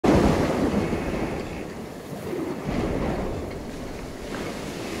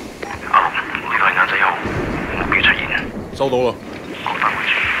收到啦。覺得好似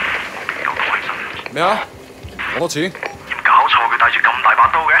有個衞生。咩啊？講多次。有冇搞錯？佢帶住咁大把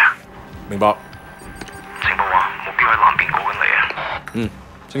刀嘅？明白。情報話目標喺南邊過緊嚟啊。嗯，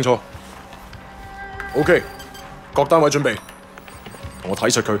清楚。OK， 各單位準備，同我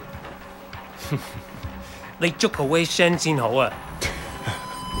睇實佢。你捉個 Wei Shen 先好啊。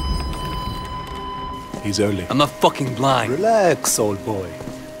He's early. I'm not fucking blind. Relax, old boy.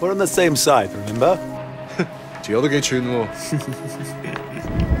 We're on the same side, remember? 條友都幾串喎。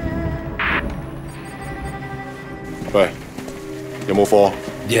喂，有冇貨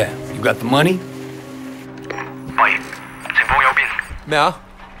Yeah, you got the money? 喂，情況右邊。咩啊？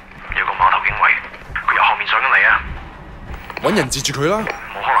有個碼頭警衛，佢由後面上緊嚟啊！揾人截住佢啦！冇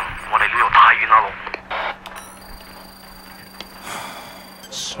可能，我哋呢度太遠啦，路。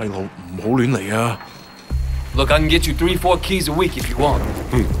細路唔好亂嚟啊！ Look, I can get you 3-4 keys a week if you want.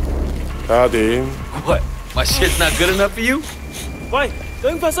 睇下點？ What? My shit's not good enough for you? 喂，究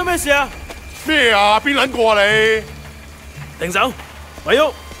竟發生咩事啊？咩啊？邊撚過你？停手，咪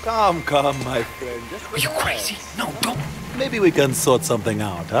喐！ Come, my friend. Are you crazy? No, don't. Maybe we can sort something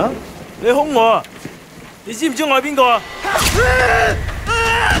out, huh? 你兇我啊！你知唔知我係邊個啊？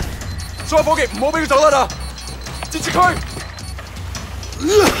所有伙計唔好俾佢走甩啊！截住佢！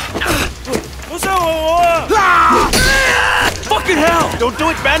好傷害我啊 Fucking hell!！Don't do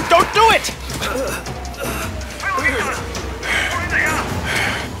it, man! Don't do it!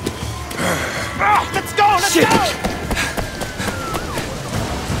 Let's go! Let's Shit. go!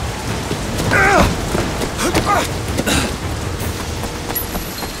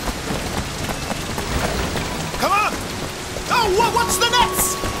 Come on! Oh, what's the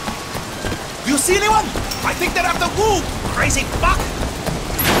next? You see anyone? I think they're after Wu! Crazy fuck!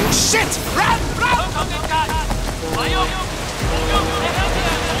 Shit! Run!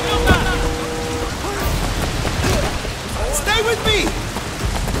 Stay with me!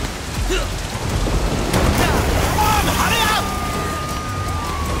 Come on! Hurry up!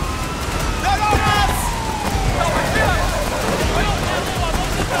 They're on us!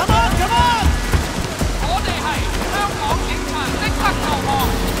 Come on! Come on! 我哋係香港警察，即刻投降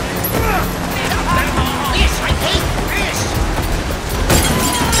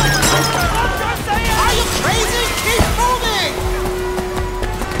！Are you crazy? Keep moving!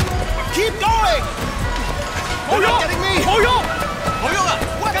 Keep going! They're not getting me! 冇喐！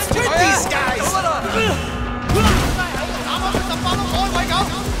 What's with these guys? Son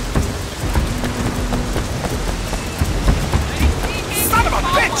of a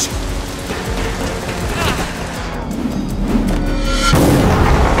bitch!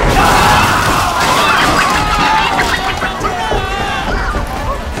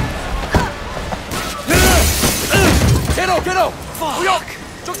 Get out！ 唔喐！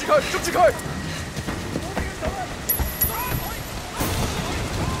捉住佢！捉住佢！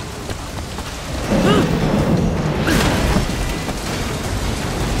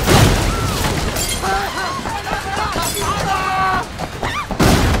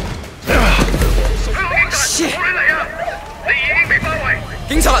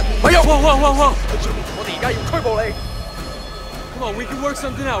 警察，咪喐！Whoa! 我哋而家要拘捕你。Come on, we can work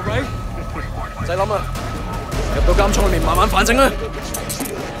something out, right? 唔使諗啊，入到監倉裏面慢慢反省啦。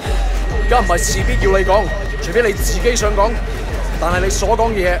而家唔係事必要你講，除非你自己想講。但係你所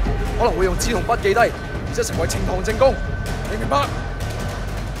講嘅嘢可能會用紙同筆記低，然之後成為呈堂證供。你明白？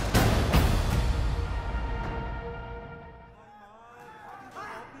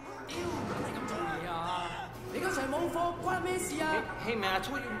 Hey man, I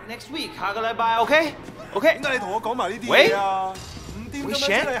told you next week， 下個禮拜 OK？OK？ 點解你同我講埋呢啲嘢啊？5點咁樣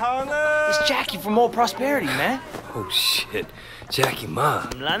出嚟行啦 It's Jackie from Old Prosperity, man. Oh shit, Jackie Ma.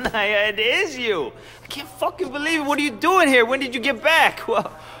 唔撚係啊 ，It is you. I can't fucking believe it. What are you doing here? When did you get back?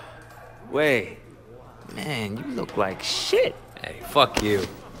 Well, wait, man, you look like shit. Hey, fuck you.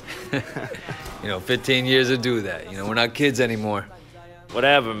 15 years to do that. We're not kids anymore.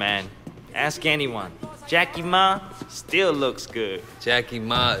 Whatever, man. Ask anyone. Jackie Ma still looks good. Jackie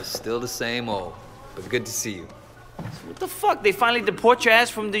Ma is still the same old, but good to see you. What the fuck? They finally deport your ass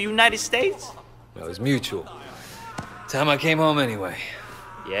from the United States? It was mutual. Time I came home anyway.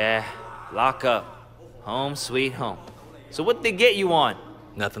 Yeah, lock up. Home sweet home. So what'd they get you on?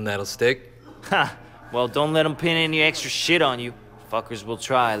 Nothing that'll stick. Ha! Well, don't let them pin any extra shit on you. Fuckers will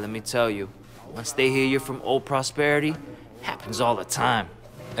try, let me tell you. Once they hear you're from Old Prosperity, happens all the time.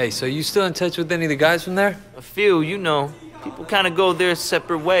 Hey, so you still in touch with any of the guys from there? A few, you know. People kind of go their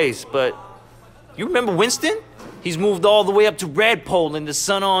separate ways, but... You remember Winston? He's moved all the way up to Redpole in the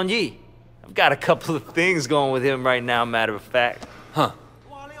Sun On Ye. I've got a couple of things going with him right now, matter of fact. Huh.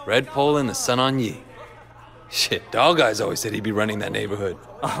 Redpole and the Sun On Ye. Shit, Dog Eyes always said he'd be running that neighborhood.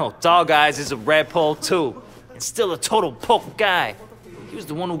 Oh, Dog Eyes is a red pole too. And still a total poke guy. He was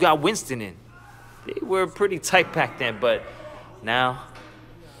the one who got Winston in. They were pretty tight back then, but now...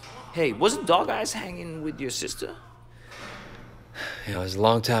 Hey, wasn't Dog Eyes hanging with your sister? Yeah, it was a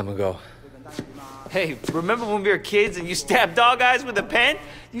long time ago. Hey, remember when we were kids and you stabbed Dog Eyes with a pen?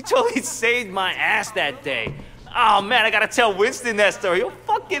 You totally saved my ass that day. Oh man, I gotta tell Winston that story. He'll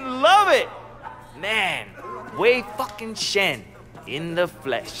fucking love it. Man, Wei fucking Shen in the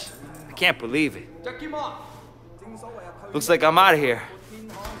flesh. I can't believe it. Looks like I'm out of here.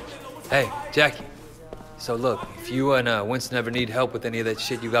 Hey, Jackie. So look, if you and Winston ever need help with any of that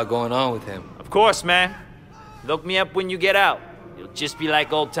shit you got going on with him... Of course, man. Look me up when you get out. It'll just be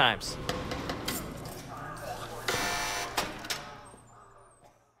like old times.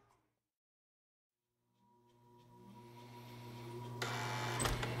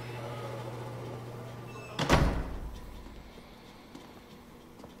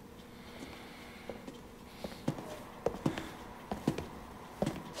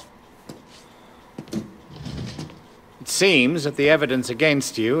 It seems that the evidence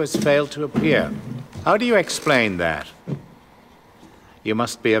against you has failed to appear. How do you explain that? You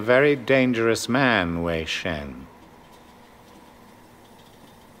must be a very dangerous man, Wei Shen.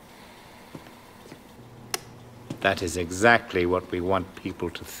 That is exactly what we want people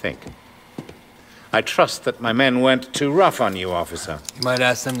to think. I trust that my men weren't too rough on you, officer. You might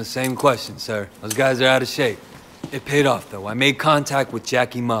ask them the same question, sir. Those guys are out of shape. It paid off, though. I made contact with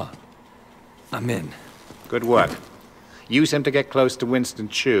Jackie Ma. I'm in. Good work. Use him to get close to Winston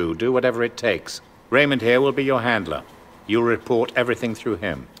Chu. Do whatever it takes. Raymond here will be your handler. You'll report everything through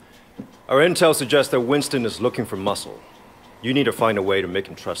him. Our intel suggests that Winston is looking for muscle. You need to find a way to make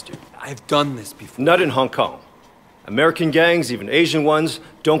him trust you. I've done this before. Not in Hong Kong. American gangs, even Asian ones,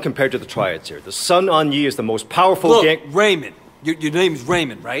 don't compare to the triads here. The Sun On Yee is the most powerful gang... Look, Raymond. Your name's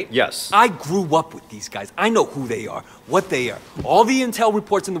Raymond, right? Yes. I grew up with these guys. I know who they are, what they are. All the intel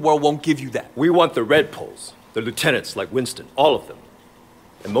reports in the world won't give you that. We want the Red Poles, the lieutenants like Winston, all of them.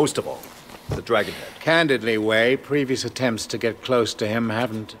 And most of all, the Dragonhead. Candidly, Wei, previous attempts to get close to him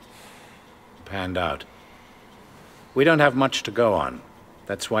haven't panned out. We don't have much to go on.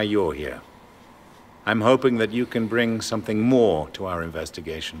 That's why you're here. I'm hoping that you can bring something more to our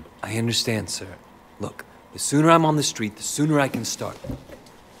investigation. I understand, sir. Look, the sooner I'm on the street, the sooner I can start.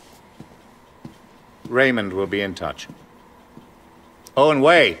 Raymond will be in touch. Oh, and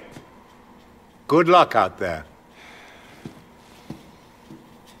Wei, good luck out there.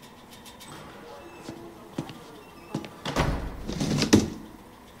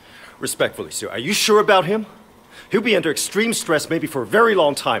 Respectfully, sir, are you sure about him? He'll be under extreme stress maybe for a very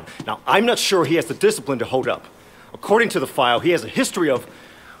long time. Now, I'm not sure he has the discipline to hold up. According to the file, he has a history of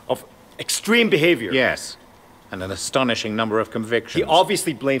extreme behavior. Yes, and an astonishing number of convictions. He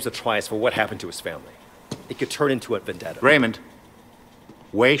obviously blames the triads for what happened to his family. It could turn into a vendetta. Raymond,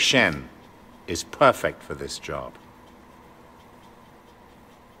 Wei Shen is perfect for this job.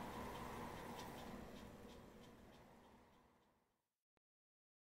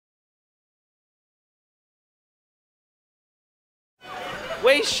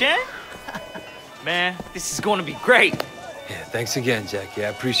 Wei Shen? Man, this is gonna be great. Yeah, thanks again, Jackie. I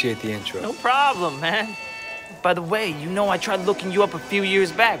appreciate the intro. No problem, man. By the way, you know I tried looking you up a few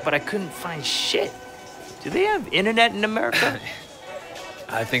years back, but I couldn't find shit. Do they have internet in America?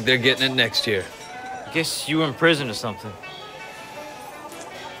 I think they're getting it next year. I guess you were in prison or something.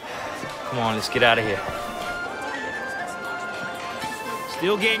 Come on, let's get out of here.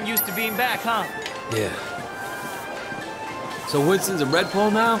 Still getting used to being back, huh? Yeah. So Winston's a red pole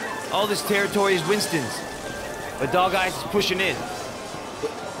now? All this territory is Winston's. But Dog Eyes is pushing in.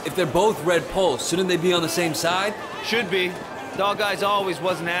 If they're both red poles, shouldn't they be on the same side? Should be. Dog Eyes always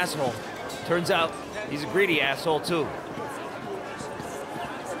was an asshole. Turns out, he's a greedy asshole too.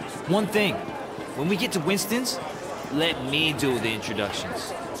 One thing, when we get to Winston's, let me do the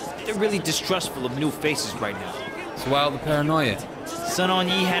introductions. They're really distrustful of new faces right now. It's wild, the paranoia. Sun On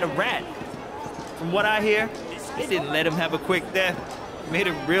Yee had a rat. From what I hear, they didn't let him have a quick death. Made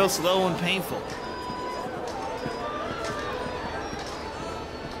it real slow and painful.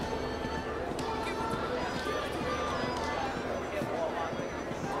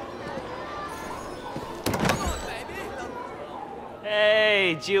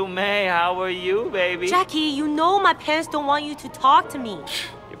 Hey, Jiu Mei, how are you, baby? Jackie, you know my parents don't want you to talk to me.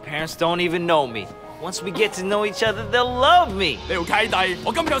 Your parents don't even know me. Once we get to know each other, they'll love me. 呢條契弟，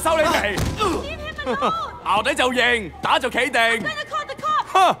我今日就收你皮。淆底就認，打就企定。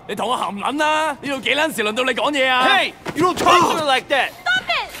哼！你同我含撚啦！呢度幾撚時輪到你講嘢啊 Hey, you don't talk to me like that. Stop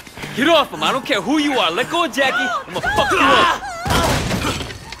it! Get off him. I don't care who you are. Let go of Jackie. I'm gonna fuck you up.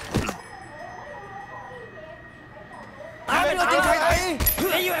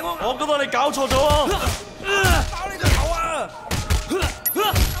 我覺得你搞錯咗啊！爆你個頭啊！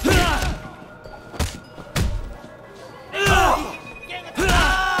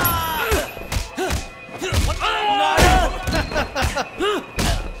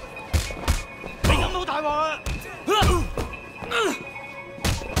你咁好大鑊啊！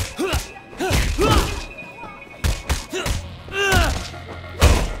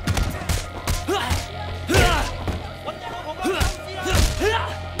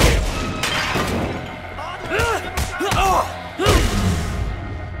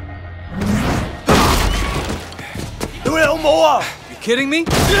 You kidding me?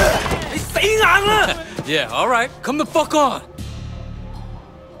 Yeah, all right. Come the fuck on.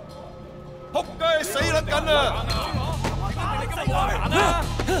 仆街死撚緊啊！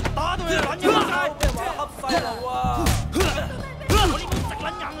打到你撚嘢晒，咩話黑細路啊！我呢邊食撚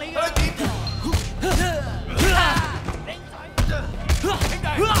硬你啊！兄弟，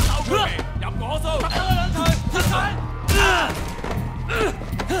收佢皮，入我數，得啦兩隊，出水！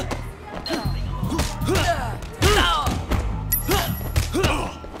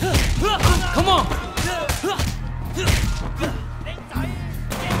 Come on.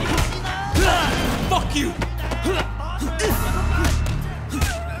 Fuck you.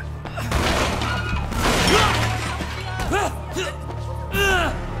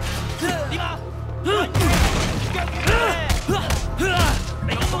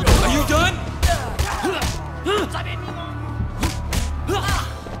 Are you done?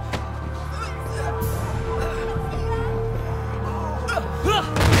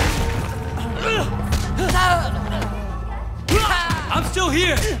 I'm still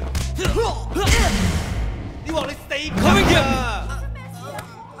here. 你話你死 Come and get me.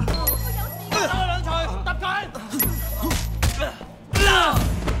 打佢兩錘，揼佢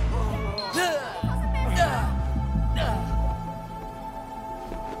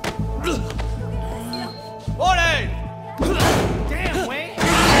！Morning! Damn, Wayne!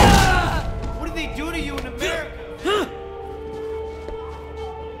 What did they do to you in America?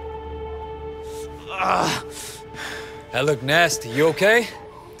 That looked nasty. You okay?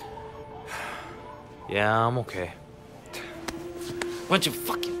 Yeah, I'm okay. Bunch of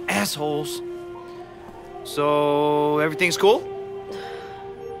fucking assholes. So, everything's cool?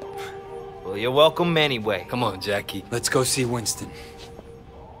 Well, you're welcome anyway. Come on, Jackie. Let's go see Winston.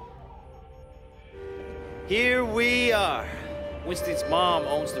 Here we are. Winston's mom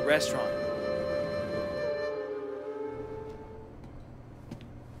owns the restaurant.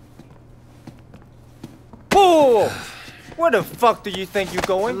 Whoa! Where the fuck do you think you're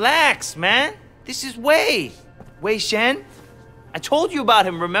going? Relax, man. This is Wei. Wei Shen. I told you about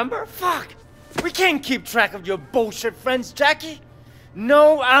him, remember? Fuck! We can't keep track of your bullshit friends, Jackie.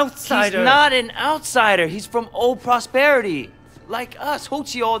 No outsider. He's not an outsider. He's from old prosperity. Like us.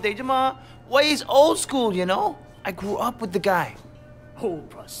 Hochi all day, Jama. Wei's old school, you know? I grew up with the guy. Old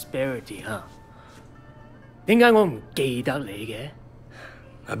prosperity, huh? 點解我唔記得你嘅？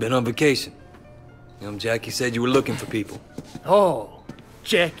 I've been on vacation. Jackie said you were looking for people. Oh,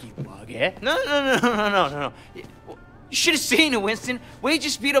 Jackie 話嘅？ No. You should have seen it, Winston. Wei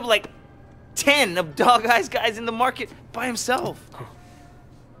just beat up like 10 of Dog Eyes guys in the market by himself.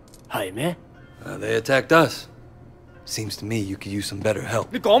 係咩？ They attacked us. Seems to me you could use some better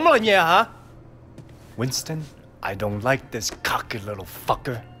help. 你講乜嘢嚇 ？Winston, I don't like this cocky little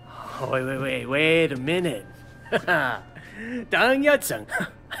fucker. Wait a minute. 等一陣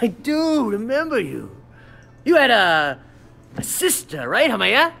I do remember you. You had a sister, right? 係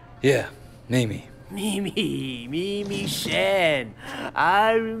咪啊？ Yeah, Mimi. Mimi Shen.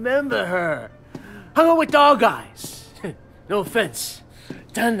 I remember her. Hung out with Dog Eyes. No offense.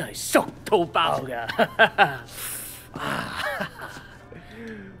 真係熟到爆㗎。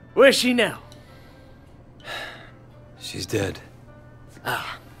Where's she now? She's dead.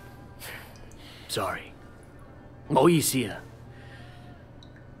 Sorry. 唔好意思啊。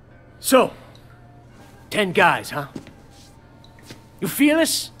So, 10 guys, huh? You feel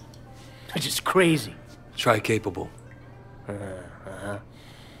us? Just crazy. Try capable.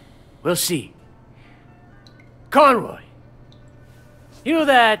 We'll see. Conroy, you know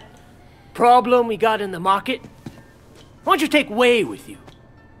that problem we got in the market? Why don't you take Wei with you?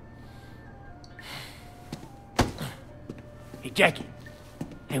 Hey, Jackie,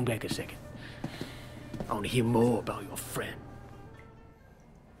 hang back a second. I want to hear more about your friend.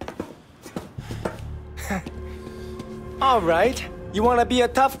 All right. You want to be a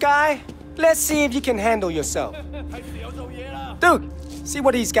tough guy? Let's see if you can handle yourself. Dude, See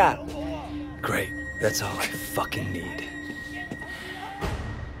what he's got. Great. That's all I fucking need.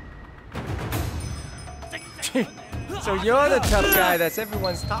 So you're the tough guy that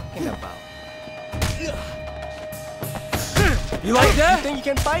everyone's talking about. You like that? You think you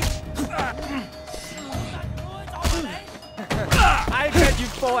can fight? I bet you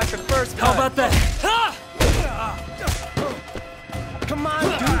fall at the first How punch. about that? Come on,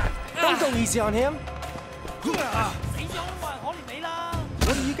 dude. Don't go easy on him.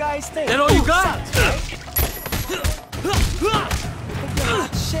 What do you guys think? That all you got?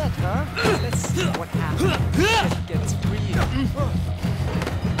 Shit, huh? Let's see what happens. Shit gets free.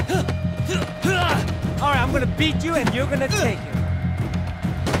 Alright, I'm gonna beat you and you're gonna take it.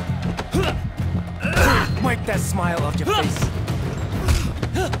 Wipe that smile off your face.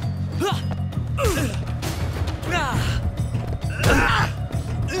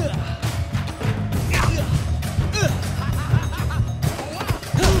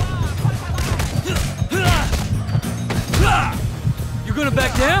 You gonna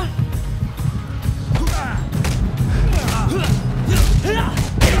back down?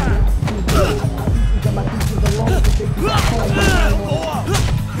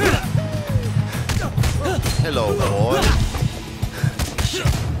 Hello, boy.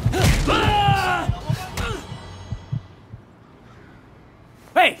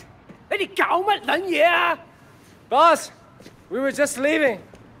 Hey, 你哋搞乜撚嘢啊 Boss, we were just leaving.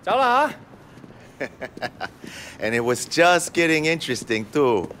 走啦吓。 And it was just getting interesting,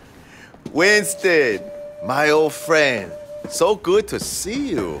 too. Winston, my old friend. So good to see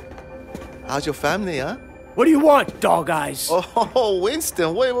you. How's your family, huh? What do you want, dog eyes? Oh,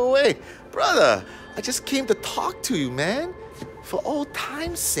 Winston, wait. Brother, I just came to talk to you, man. For old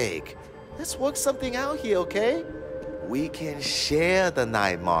time's sake. Let's work something out here, okay? We can share the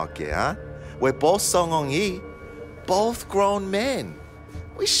night market, huh? We're both Song Ong Yi, both grown men.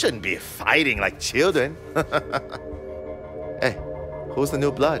 We shouldn't be fighting like children. Hey, who's the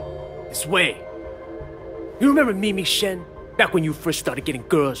new blood? It's Wei. You remember Mimi Shen? Back when you first started getting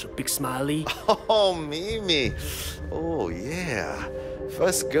girls with Big Smiley? Oh, Mimi. Oh, yeah.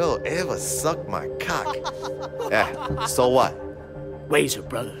 First girl ever sucked my cock. Yeah, so what? Wei's her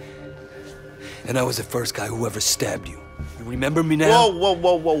brother. And I was the first guy who ever stabbed you. You remember me now?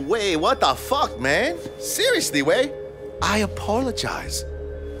 Whoa, Wei, what the fuck, man? Seriously, Wei? I apologize.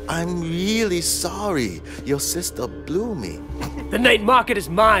 I'm really sorry your sister blew me. The night market is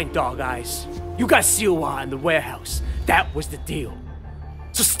mine, dog eyes. You got Siwa in the warehouse. That was the deal.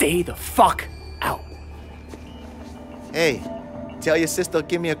 So stay the fuck out. Hey, tell your sister to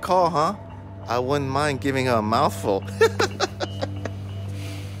give me a call, huh? I wouldn't mind giving her a mouthful.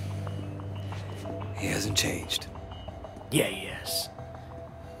 He hasn't changed. Yeah, he has.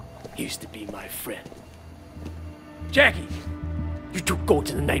 He used to be my friend. Jackie, you two go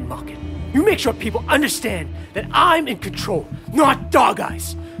to the night market. You make sure people understand that I'm in control, not dog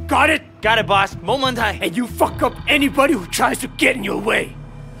eyes. Got it? Got it, boss. 冇問題. And you fuck up anybody who tries to get in your way.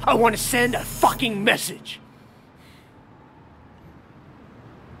 I want to send a fucking message.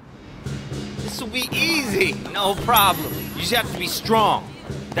 This will be easy. No problem. You just have to be strong.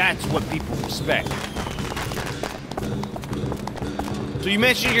 That's what people respect. So you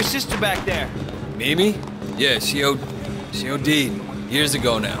mentioned your sister back there. Mimi? Yeah, she OD'd years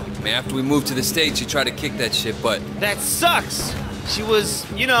ago now. I mean, after we moved to the States, she tried to kick that shit, but... That sucks. She was,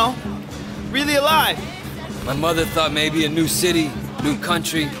 you know, really alive. My mother thought maybe a new city, new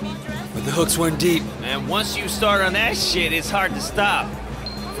country, but the hooks weren't deep. And once you start on that shit, it's hard to stop.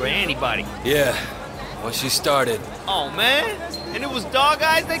 For anybody. Yeah, once she started. Oh, man. And it was dog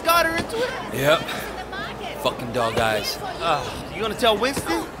eyes that got her into it? Yep. Fucking dog eyes. You gonna tell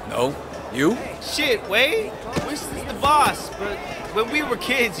Winston? No. You? Shit, Wade. Winston's the boss, but when we were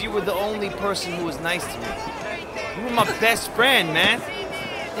kids, you were the only person who was nice to me. You were my best friend, man.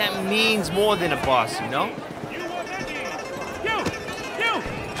 That means more than a boss, you know? You!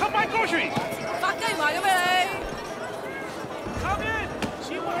 Come buy groceries! 發雞賣咗俾你 Come in!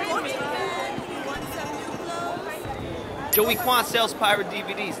 Joey Kwan sells pirate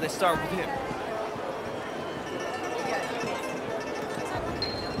DVDs. Let's start with him.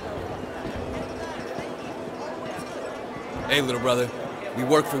 Hey, little brother. We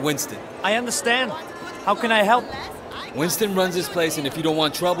work for Winston. I understand. How can I help? Winston runs this place, and if you don't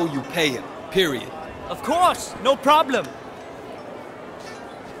want trouble, you pay him. Period. Of course, no problem.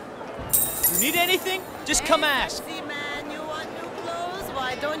 You need anything? Just come ask. See, man, you want new clothes?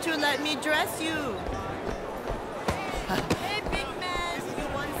 Why don't you let me dress you? Hey, big man, you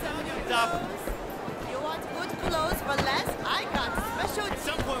want some new clothes? You want good clothes for less? I got special. At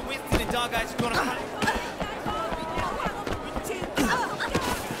some point, Winston and Dog Eyes are gonna fight.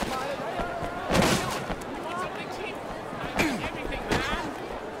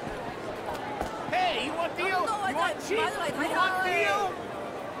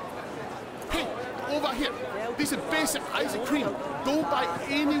 over here. This is basic ice cream. Don't buy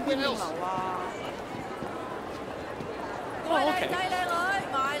anywhere else. Oh, okay.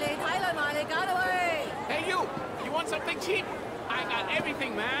 Hey, you want something cheap? I got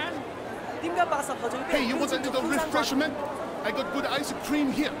everything, man. 點解80後仲要俾 Hey, you want a little refreshment? I got good ice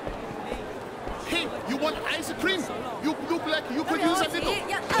cream here. Hey, you want ice cream? You look like you could use a little.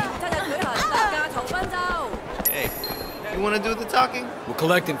 Hey, you want to do the talking? We're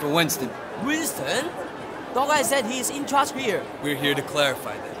collecting for Winston. Winston? Dog guy said he's in charge here. We're here to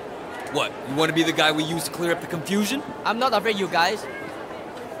clarify that. What, you want to be the guy we use to clear up the confusion? I'm not afraid, you guys.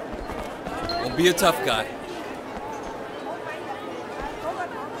 Don't be a tough guy.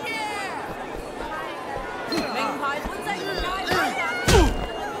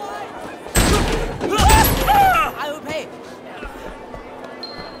 I will pay.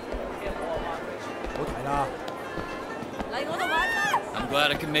 I'm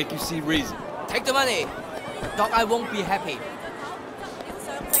glad I can make you see reason. Take the money. Dog, I won't be happy.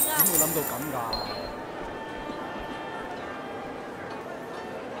 點會諗到咁㗎？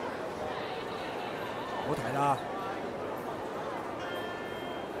唔好提啦！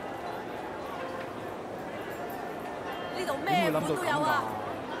呢度咩款都有啊！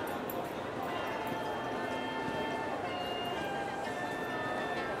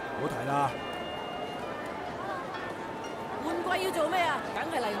唔好提啦！換季要做咩啊？梗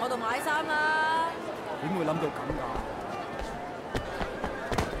係嚟我度買衫啦！點會諗到咁㗎？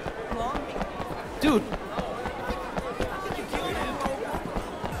 Dude!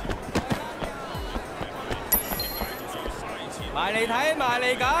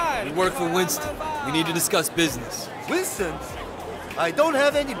 We work for Winston. We need to discuss business. Winston? I don't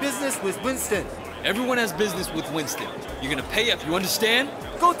have any business with Winston. Everyone has business with Winston. You're gonna pay up, you understand?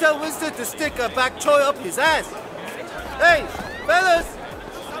 Go tell Winston to stick a back toy up his ass. Hey, fellas!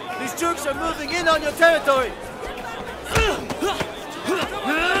 These jerks are moving in on your territory.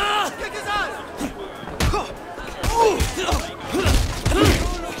 Kick his ass!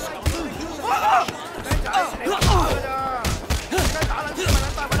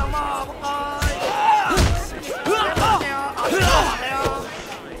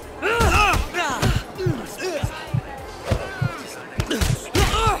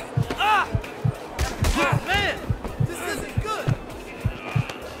 Man, this isn't good.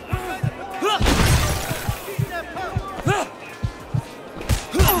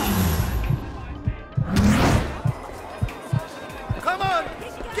 Come on,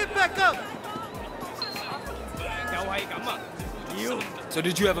 get back up. So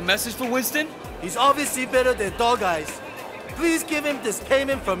did you have a message for Winston? He's obviously better than Dog Eyes. Please give him this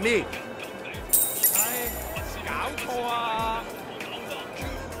payment from me.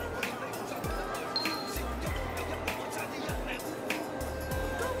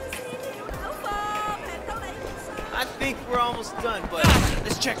 I think we're almost done, but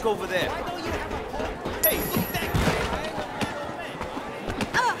let's check over there. Hey, look at that.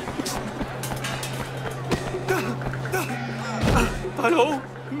 大佬，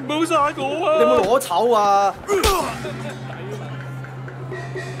唔好殺我啊！你有冇攞籌啊？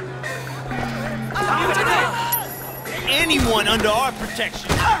 Anyone under our protection.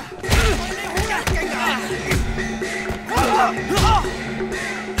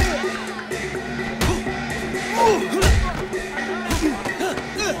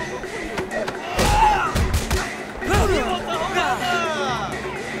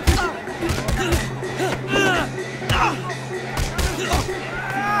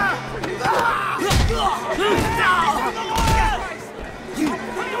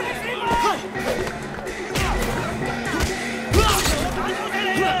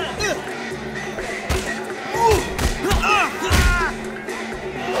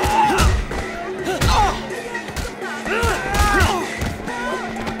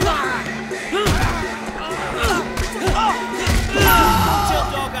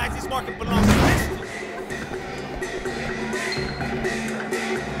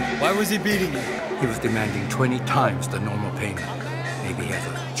 Why was he beating you? He was demanding 20 times the normal payment. Maybe he has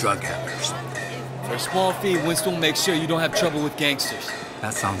a drug habit or something. For a small fee, Winston will make sure you don't have trouble with gangsters.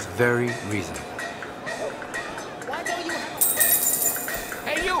 That sounds very reasonable.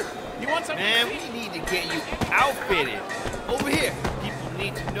 Hey, you want something? Man, we need to get you outfitted. Over here. People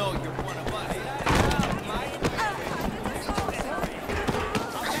need to know you're one of us.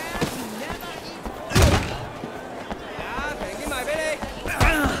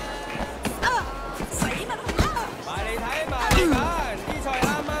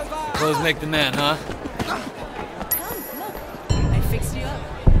 Clothes make the man, huh? I fixed you up.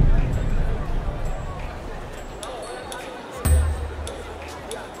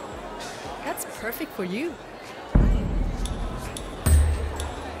 That's It's perfect for you.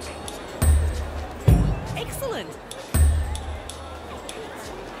 Excellent.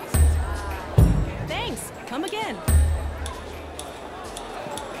 Thanks. Come again.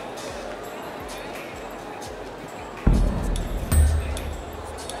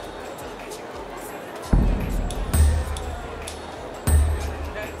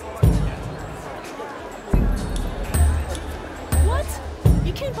 What?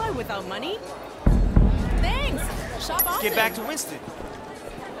 You can't buy without money? Thanks. Shop often. Get back to Winston.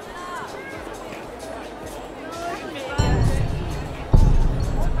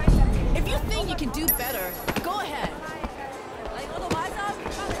 If you think you can do better, go ahead.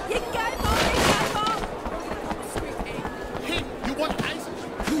 Hey, you want ice?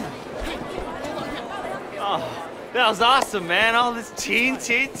 Oh, that was awesome, man. All this teen.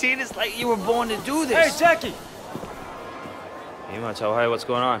 It's like you were born to do this. Hey, Jackie! You want to tell Harry what's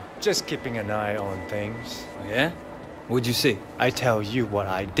going on? Just keeping an eye on things. Yeah? What'd you see? I tell you what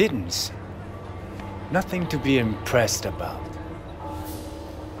I didn't see. Nothing to be impressed about.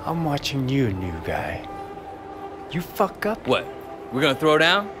 I'm watching you, new guy. You fuck up. What? We're gonna throw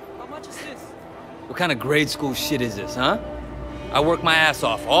down? How much is this? What kind of grade school shit is this, huh? I work my ass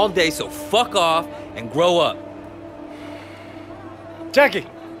off all day, so fuck off and grow up. Jackie,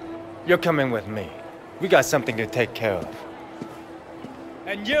 you're coming with me. We got something to take care of.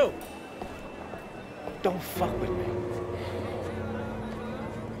 And you, don't fuck with me.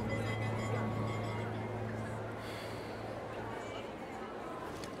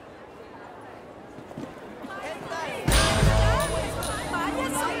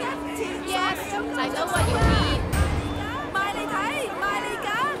 Yes, I know what